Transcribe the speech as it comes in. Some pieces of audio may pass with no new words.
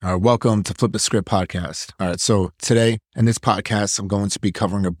Welcome to Flip the Script podcast. All right, so today in this podcast, I'm going to be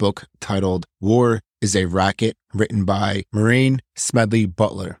covering a book titled War is a Racket, written by Marine Smedley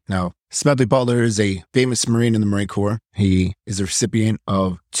Butler. Now, Smedley Butler is a famous Marine in the Marine Corps. He is a recipient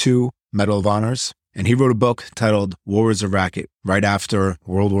of 2 Medal of Honors, and he wrote a book titled War is a Racket right after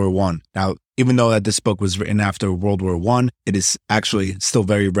World War I. Now, even though that this book was written after World War I, it is actually still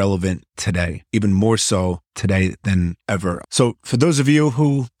very relevant today, even more so today than ever. So for those of you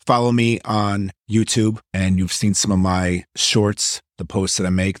who follow me on YouTube and you've seen some of my shorts, the posts that I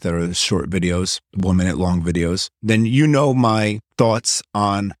make that are the short videos, 1-minute long videos, then you know my thoughts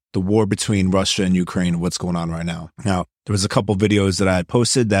on the war between Russia and Ukraine, what's going on right now. Now, there was a couple videos that I had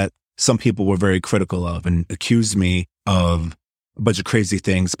posted that some people were very critical of and accused me of a bunch of crazy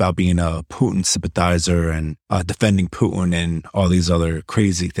things about being a Putin sympathizer and defending Putin and all these other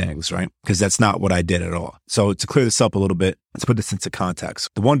crazy things, right? Because that's not what I did at all. So to clear this up a little bit, let's put this into context.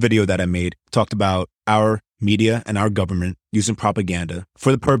 The one video that I made talked about our media and our government using propaganda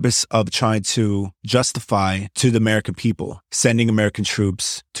for the purpose of trying to justify to the American people sending American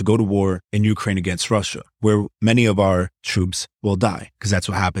troops to go to war in Ukraine against Russia, where many of our troops will die, because that's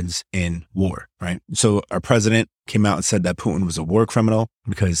what happens in war, right? So our president came out and said that Putin was a war criminal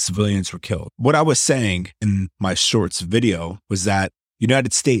because civilians were killed. What I was saying in my shorts video was that the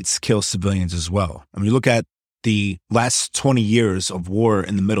United States kills civilians as well. I mean, you look at the last 20 years of war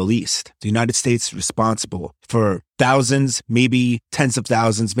in the Middle East. The United States is responsible for thousands, maybe tens of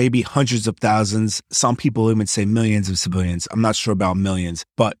thousands, maybe hundreds of thousands. Some people even say millions of civilians. I'm not sure about millions,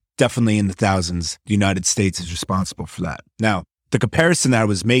 but definitely in the thousands. The United States is responsible for that. Now, the comparison that I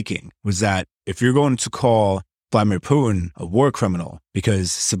was making was that if you're going to call Vladimir Putin a war criminal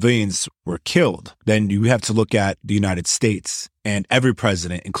because civilians were killed, then you have to look at the United States and every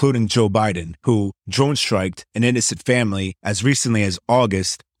president, including Joe Biden, who drone striked an innocent family as recently as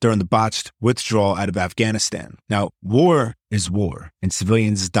August during the botched withdrawal out of Afghanistan. Now, war is war, and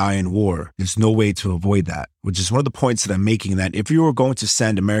civilians die in war. There's no way to avoid that, which is one of the points that I'm making, that if you were going to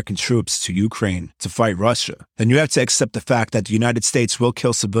send American troops to Ukraine to fight Russia, then you have to accept the fact that the United States will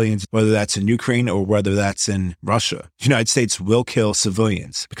kill civilians, whether that's in Ukraine or whether that's in Russia. The United States will kill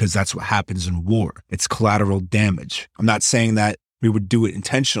civilians because that's what happens in war. It's collateral damage. I'm not saying that we would do it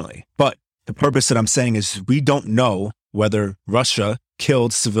intentionally, but the purpose that I'm saying is we don't know whether Russia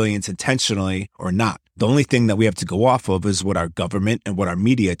killed civilians intentionally or not. The only thing that we have to go off of is what our government and what our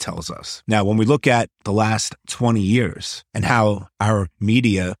media tells us. Now, when we look at the last 20 years and how our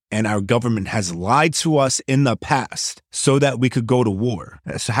media and our government has lied to us in the past so that we could go to war.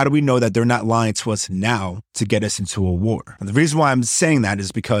 So how do we know that they're not lying to us now to get us into a war? And the reason why I'm saying that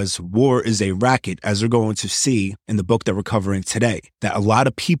is because war is a racket, as we're going to see in the book that we're covering today, that a lot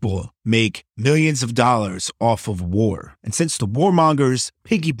of people make millions of dollars off of war. And since the warmongers'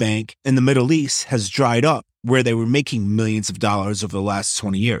 piggy bank in the Middle East has dried up, where they were making millions of dollars over the last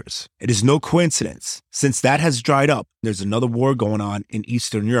 20 years. It is no coincidence. Since that has dried up, there's another war going on in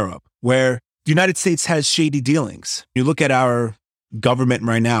Eastern Europe where the United States has shady dealings. You look at our government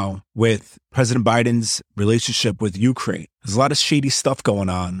right now with President Biden's relationship with Ukraine. There's a lot of shady stuff going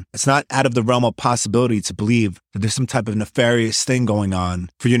on. It's not out of the realm of possibility to believe that there's some type of nefarious thing going on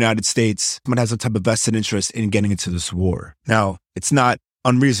for the United States. Someone has some type of vested interest in getting into this war. Now, it's not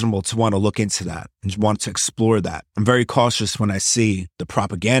unreasonable to want to look into that and want to explore that. I'm very cautious when I see the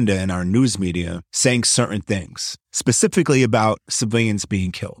propaganda in our news media saying certain things, specifically about civilians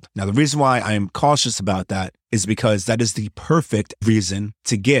being killed. Now, the reason why I am cautious about that is because that is the perfect reason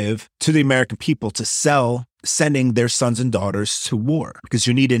to give to the American people to sell sending their sons and daughters to war, because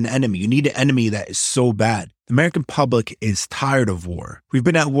you need an enemy. You need an enemy that is so bad. The American public is tired of war. We've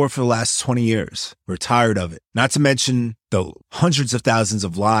been at war for the last 20 years. We're tired of it. Not to mention the hundreds of thousands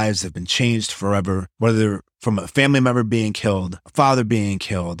of lives have been changed forever, whether from a family member being killed, a father being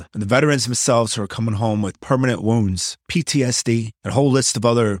killed, and the veterans themselves who are coming home with permanent wounds, PTSD, and a whole list of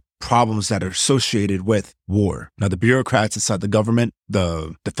other problems that are associated with war. Now, the bureaucrats inside the government,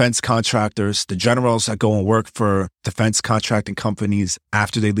 the defense contractors, the generals that go and work for defense contracting companies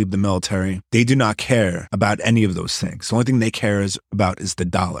after they leave the military, they do not care about any of those things. The only thing they care about is the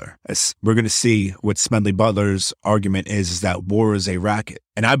dollar. As we're going to see what Smedley Butler's argument is that war is a racket.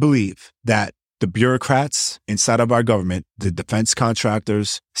 And I believe that the bureaucrats inside of our government, the defense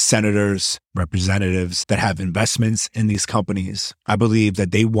contractors, senators, representatives that have investments in these companies, I believe that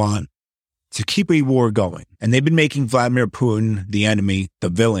they want to keep a war going. And they've been making Vladimir Putin the enemy, the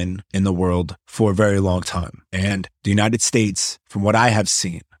villain in the world for a very long time. And the United States, from what I have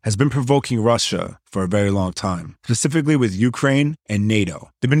seen, has been provoking Russia for a very long time, specifically with Ukraine and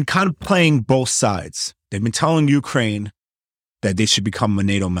NATO. They've been kind of playing both sides. They've been telling Ukraine that they should become a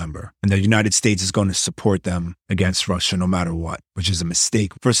NATO member and the United States is going to support them against Russia no matter what, which is a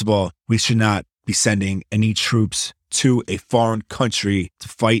mistake. First of all, we should not be sending any troops to a foreign country to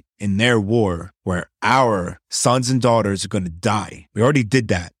fight in their war where our sons and daughters are going to die. We already did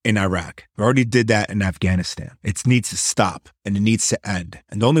that in Iraq. We already did that in Afghanistan. It needs to stop and it needs to end.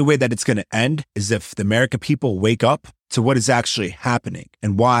 And the only way that it's going to end is if the American people wake up to what is actually happening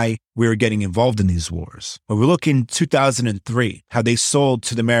and why we're getting involved in these wars. When we look in 2003, how they sold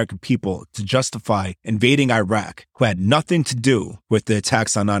to the American people to justify invading Iraq, who had nothing to do with the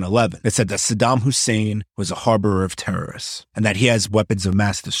attacks on 9/11. It said that Saddam Hussein was a harborer of terrorists and that he has weapons of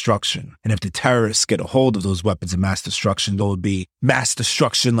mass destruction. And if the terrorists get a hold of those weapons of mass destruction, there will be mass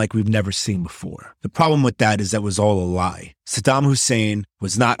destruction like we've never seen before. The problem with that is that was all a lie. Saddam Hussein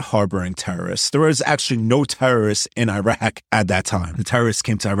was not harboring terrorists. There was actually no terrorists in Iraq at that time. The terrorists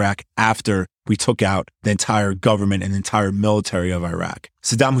came to Iraq after we took out the entire government and the entire military of Iraq.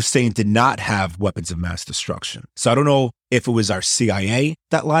 Saddam Hussein did not have weapons of mass destruction. So I don't know if it was our CIA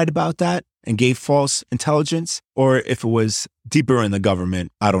that lied about that and gave false intelligence, or if it was deeper in the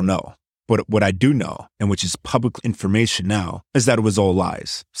government. I don't know. But what I do know, and which is public information now, is that it was all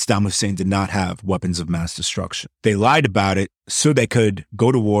lies. Saddam Hussein did not have weapons of mass destruction. They lied about it so they could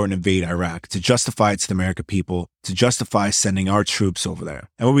go to war and invade Iraq, to justify it to the American people, to justify sending our troops over there.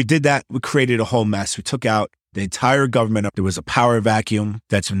 And when we did that, we created a whole mess. We took out the entire government. There was a power vacuum.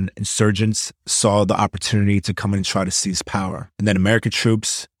 That's when insurgents saw the opportunity to come in and try to seize power. And then American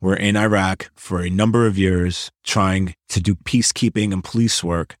troops were in Iraq for a number of years trying to do peacekeeping and police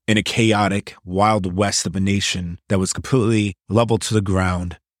work in a chaotic, wild west of a nation that was completely leveled to the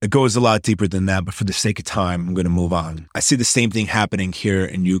ground. It goes a lot deeper than that, but for the sake of time, I'm going to move on. I see the same thing happening here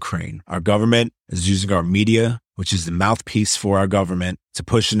in Ukraine. Our government is using our media, which is the mouthpiece for our government, to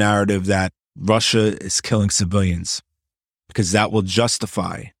push a narrative that Russia is killing civilians, because that will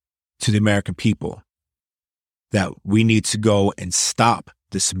justify to the American people that we need to go and stop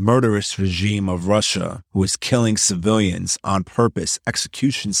this murderous regime of Russia who is killing civilians on purpose,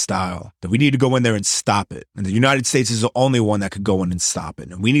 execution style, that we need to go in there and stop it. And the United States is the only one that could go in and stop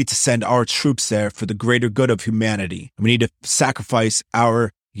it. And we need to send our troops there for the greater good of humanity. And we need to sacrifice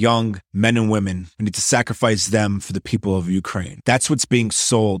our young men and women. We need to sacrifice them for the people of Ukraine. That's what's being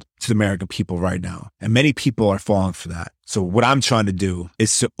sold to the American people right now. And many people are falling for that. So what I'm trying to do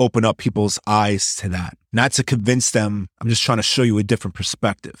is to open up people's eyes to that, not to convince them. I'm just trying to show you a different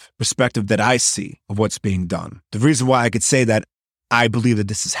perspective that I see of what's being done. The reason why I could say that I believe that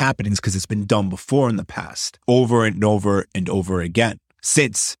this is happening is because it's been done before in the past, over and over and over again,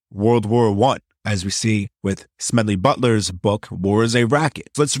 since World War I. As we see with Smedley Butler's book, War is a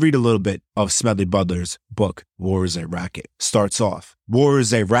Racket. So let's read a little bit of Smedley Butler's book, War is a Racket. Starts off, war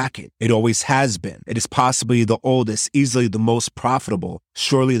is a racket. It always has been. It is possibly the oldest, easily the most profitable,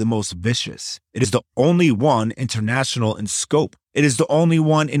 surely the most vicious. It is the only one international in scope. It is the only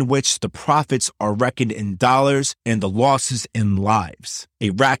one in which the profits are reckoned in dollars and the losses in lives.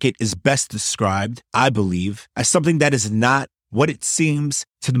 A racket is best described, I believe, as something that is not what it seems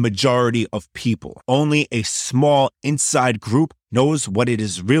to the majority of people. Only a small inside group knows what it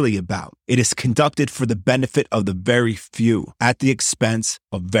is really about. It is conducted for the benefit of the very few, at the expense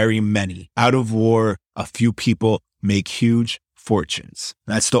of very many. Out of war, a few people make huge fortunes.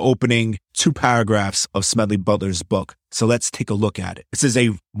 That's the opening 2 paragraphs of Smedley Butler's book. So let's take a look at it. It says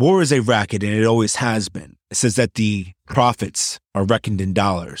a war is a racket, and it always has been. It says that the profits are reckoned in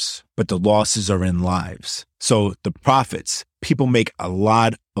dollars, but the losses are in lives. So the profits, people make a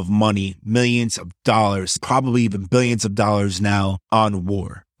lot of money, millions of dollars, probably even billions of dollars now on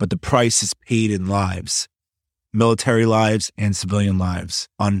war. But the price is paid in lives, military lives and civilian lives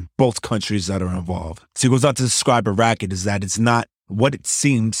on both countries that are involved. So he goes on to describe a racket is that it's not what it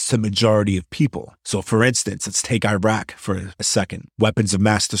seems to the majority of people. So for instance, let's take Iraq for a second. Weapons of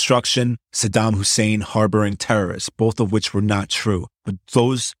mass destruction, Saddam Hussein harboring terrorists, both of which were not true. But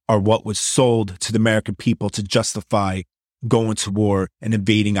those are what was sold to the American people to justify going to war and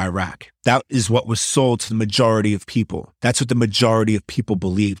invading Iraq. That is what was sold to the majority of people. That's what the majority of people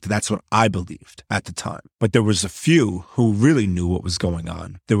believed. That's what I believed at the time. But there was a few who really knew what was going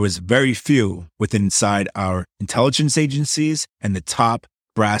on. There was very few within inside our intelligence agencies and the top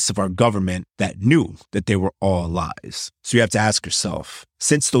brass of our government that knew that they were all lies. So you have to ask yourself,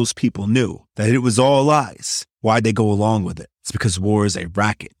 since those people knew that it was all lies, why'd they go along with it? It's because war is a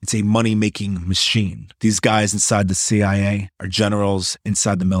racket. It's a money-making machine. These guys inside the CIA are generals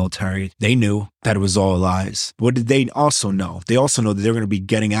inside the military. They knew that it was all lies. What did they also know? They also know that they're going to be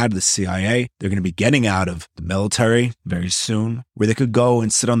getting out of the CIA. They're going to be getting out of the military very soon, where they could go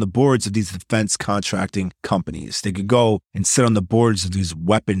and sit on the boards of these defense contracting companies. They could go and sit on the boards of these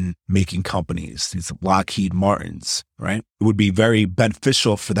weapon-making companies, these Lockheed Martins, right? It would be very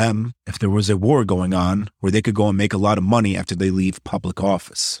beneficial for them if there was a war going on where they could go and make a lot of money after they leave public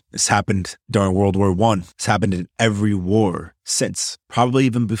office. This happened during World War I. It's happened in every war since, probably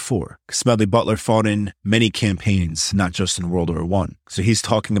even before. Smedley Butler fought in many campaigns, not just in World War I. So he's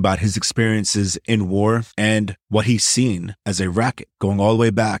talking about his experiences in war and what he's seen as a racket going all the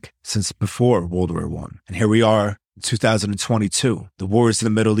way back since before World War I. And here we are, 2022. The wars in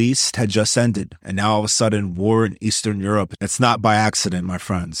the Middle East had just ended, and now all of a sudden, war in Eastern Europe. That's not by accident, my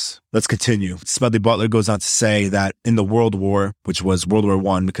friends. Let's continue. Smedley Butler goes on to say that in the World War, which was World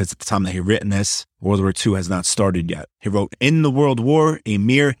War I, because at the time that he written this, World War II has not started yet. He wrote, in the World War, a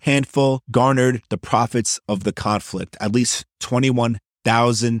mere handful garnered the profits of the conflict. At least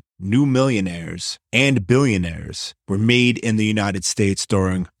 21,000 new millionaires and billionaires were made in the United States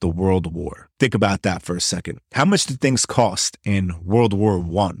during the World War. Think about that for a second. How much did things cost in World War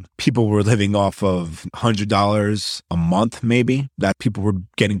I? People were living off of $100 a month, maybe, that people were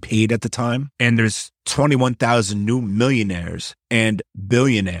getting paid at the time. And there's 21,000 new millionaires and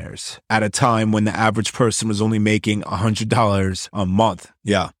billionaires at a time when the average person was only making $100 a month.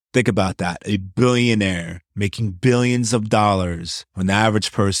 Yeah. Think about that. A billionaire making billions of dollars when the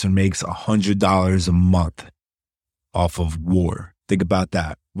average person makes $100 a month off of war. Think about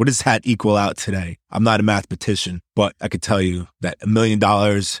that. What does that equal out today? I'm not a mathematician, but I could tell you that $1 million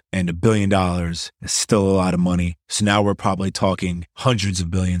and $1 billion is still a lot of money. So now we're probably talking hundreds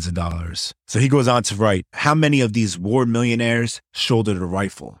of billions of dollars. So he goes on to write, how many of these war millionaires shouldered a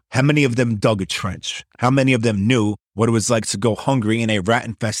rifle? How many of them dug a trench? How many of them knew what it was like to go hungry in a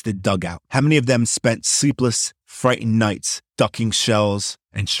rat-infested dugout? How many of them spent sleepless, frightened nights ducking shells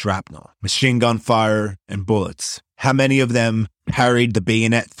and shrapnel, machine gun fire and bullets? How many of them parried the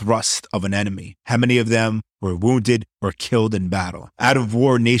bayonet thrust of an enemy? How many of them were wounded or killed in battle? Out of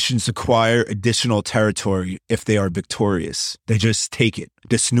war, nations acquire additional territory if they are victorious. They just take it.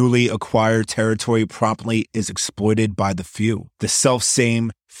 This newly acquired territory promptly is exploited by the few. The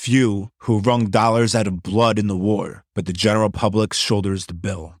self-same few who wrung dollars out of blood in the war, but the general public shoulders the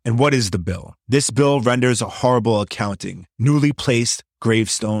bill. And what is the bill? This bill renders a horrible accounting. Newly placed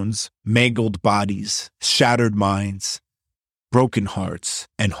gravestones, mangled bodies, shattered minds, broken hearts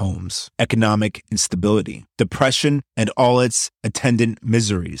and homes, economic instability, depression and all its attendant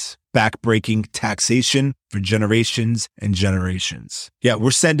miseries, backbreaking taxation for generations and generations. Yeah, we're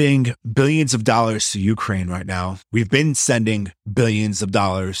sending billions of dollars to Ukraine right now. We've been sending billions of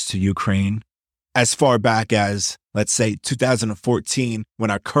dollars to Ukraine as far back as, let's say, 2014, when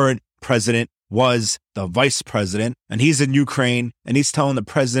our current president was the vice president, and he's in Ukraine, and he's telling the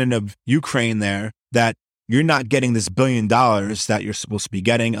president of Ukraine there that you're not getting this $1 billion that you're supposed to be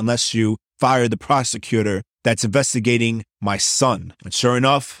getting unless you fire the prosecutor that's investigating my son. And sure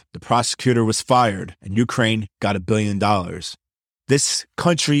enough, the prosecutor was fired, and Ukraine got $1 billion. This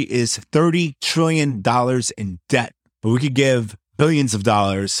country is $30 trillion in debt, but we could give billions of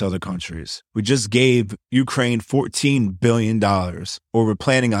dollars to other countries. We just gave Ukraine $14 billion, or we're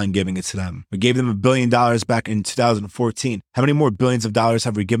planning on giving it to them. We gave them $1 billion back in 2014. How many more billions of dollars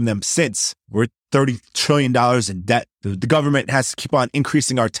have we given them since? We're $30 trillion in debt. The government has to keep on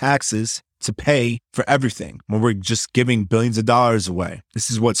increasing our taxes to pay for everything when we're just giving billions of dollars away.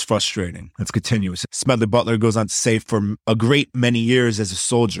 This is what's frustrating. Let's continue. Smedley Butler goes on to say, for a great many years as a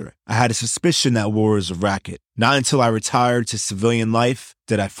soldier, I had a suspicion that war is a racket. Not until I retired to civilian life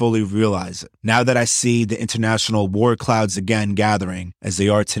did I fully realize it. Now that I see the international war clouds again gathering as they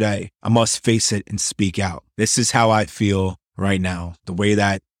are today, I must face it and speak out. This is how I feel right now. The way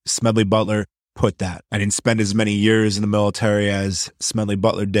that Smedley Butler put that. I didn't spend as many years in the military as Smedley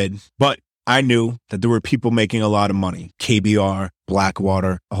Butler did, but I knew that there were people making a lot of money. KBR,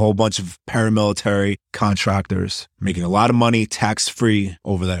 Blackwater, a whole bunch of paramilitary contractors making a lot of money tax-free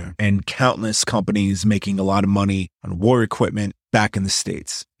over there, and countless companies making a lot of money on war equipment back in the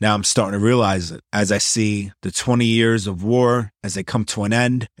States. Now I'm starting to realize it as I see the 20 years of war as they come to an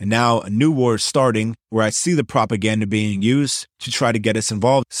end, and now a new war is starting where I see the propaganda being used to try to get us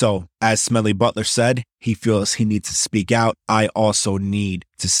involved. So as Smedley Butler said, he feels he needs to speak out. I also need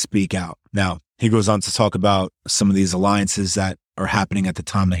to speak out. Now, he goes on to talk about some of these alliances that are happening at the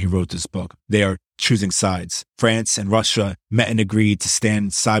time that he wrote this book. They are choosing sides. France and Russia met and agreed to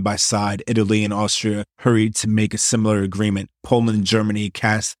stand side by side. Italy and Austria hurried to make a similar agreement. Poland and Germany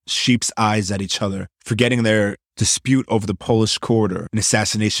cast sheep's eyes at each other, forgetting their dispute over the Polish corridor, an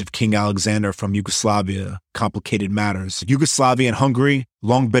assassination of King Alexander from Yugoslavia, complicated matters. Yugoslavia and Hungary,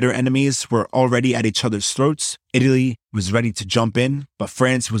 long bitter enemies, were already at each other's throats. Italy was ready to jump in, but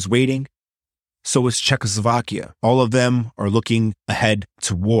France was waiting. So was Czechoslovakia. All of them are looking ahead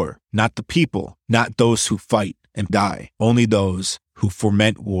to war. Not the people, not those who fight and die, only those who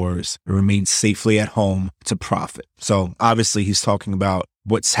foment wars and remain safely at home to profit. So obviously he's talking about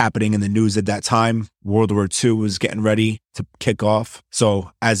what's happening in the news at that time. World War II was getting ready to kick off.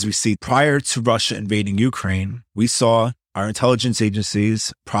 So as we see, prior to Russia invading Ukraine, we saw our intelligence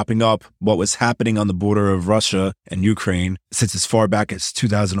agencies propping up what was happening on the border of Russia and Ukraine since as far back as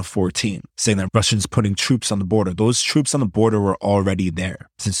 2014, saying that Russians putting troops on the border. Those troops on the border were already there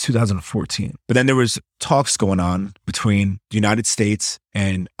since 2014. But then there was talks going on between the United States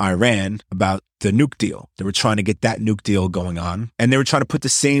and Iran about the nuke deal. They were trying to get that nuke deal going on. And they were trying to put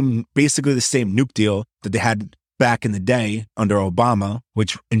basically the same nuke deal that they had back in the day under Obama,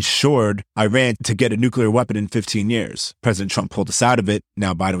 which ensured Iran to get a nuclear weapon in 15 years. President Trump pulled us out of it.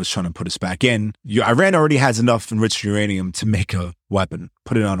 Now Biden was trying to put us back in. Iran already has enough enriched uranium to make a weapon,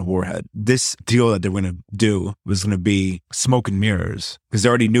 put it on a warhead. This deal that they were going to do was going to be smoke and mirrors because they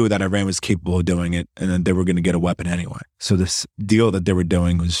already knew that Iran was capable of doing it and then they were going to get a weapon anyway. So this deal that they were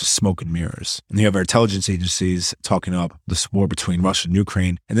doing was just smoke and mirrors. And you have our intelligence agencies talking up this war between Russia and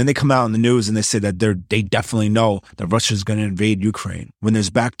Ukraine. And then they come out in the news and they say that they definitely know that Russia is going to invade Ukraine. When there's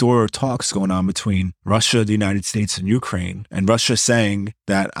backdoor talks going on between Russia, the United States, and Ukraine, and Russia saying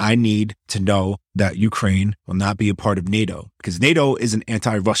that I need to know that Ukraine will not be a part of NATO because NATO is an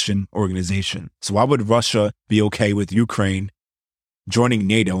anti-Russian organization. So why would Russia be okay with Ukraine joining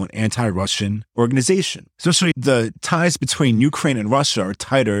NATO, an anti-Russian organization? Especially the ties between Ukraine and Russia are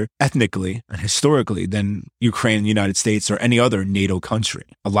tighter ethnically and historically than Ukraine and the United States or any other NATO country.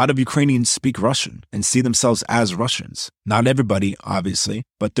 A lot of Ukrainians speak Russian and see themselves as Russians. Not everybody, obviously,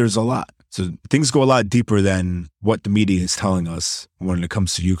 but there's a lot. So things go a lot deeper than what the media is telling us when it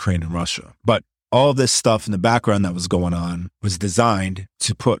comes to Ukraine and Russia. But all of this stuff in the background that was going on was designed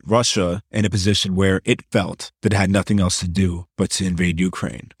to put Russia in a position where it felt that it had nothing else to do but to invade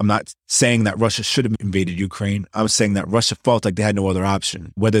Ukraine. I'm not saying that Russia should have invaded Ukraine. I'm saying that Russia felt like they had no other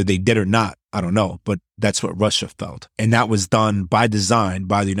option. Whether they did or not, I don't know, but that's what Russia felt. And that was done by design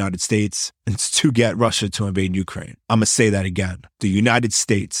by the United States to get Russia to invade Ukraine. I'm going to say that again. The United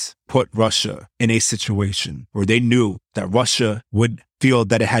States put Russia in a situation where they knew that Russia would feel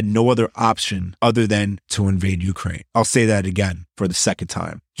that it had no other option other than to invade Ukraine. I'll say that again for the second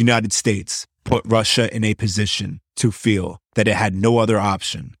time. The United States put Russia in a position to feel that it had no other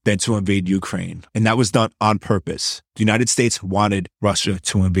option than to invade Ukraine. And that was done on purpose. The United States wanted Russia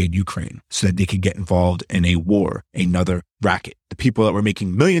to invade Ukraine so that they could get involved in a war, another racket. The people that were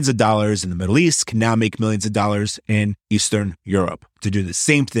making millions of dollars in the Middle East can now make millions of dollars in Eastern Europe to do the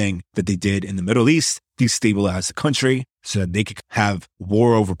same thing that they did in the Middle East, destabilize the country so that they could have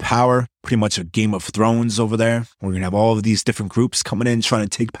war over power, pretty much a Game of Thrones over there. We're going to have all of these different groups coming in trying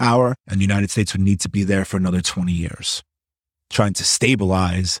to take power, and the United States would need to be there for another 20 years, trying to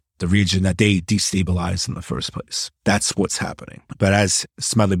stabilize the region that they destabilized in the first place. That's what's happening. But as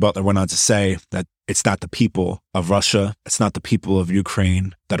Smedley Butler went on to say, that it's not the people of Russia, it's not the people of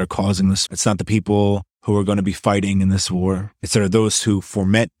Ukraine that are causing this. It's not the people who are going to be fighting in this war. It's those who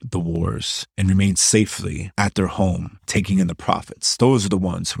foment the wars and remain safely at their home, taking in the profits. Those are the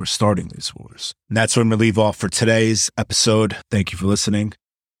ones who are starting these wars. And that's where I'm going to leave off for today's episode. Thank you for listening.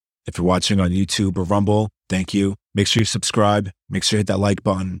 If you're watching on YouTube or Rumble, thank you. Make sure you subscribe. Make sure you hit that like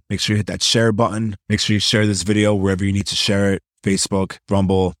button. Make sure you hit that share button. Make sure you share this video wherever you need to share it. Facebook,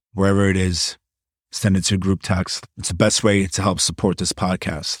 Rumble, wherever it is. Send it to a group text. It's the best way to help support this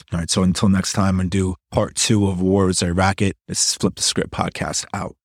podcast. All right, so until next time, I'm going to do part 2 of War is a Racket. This is Flip the Script podcast out.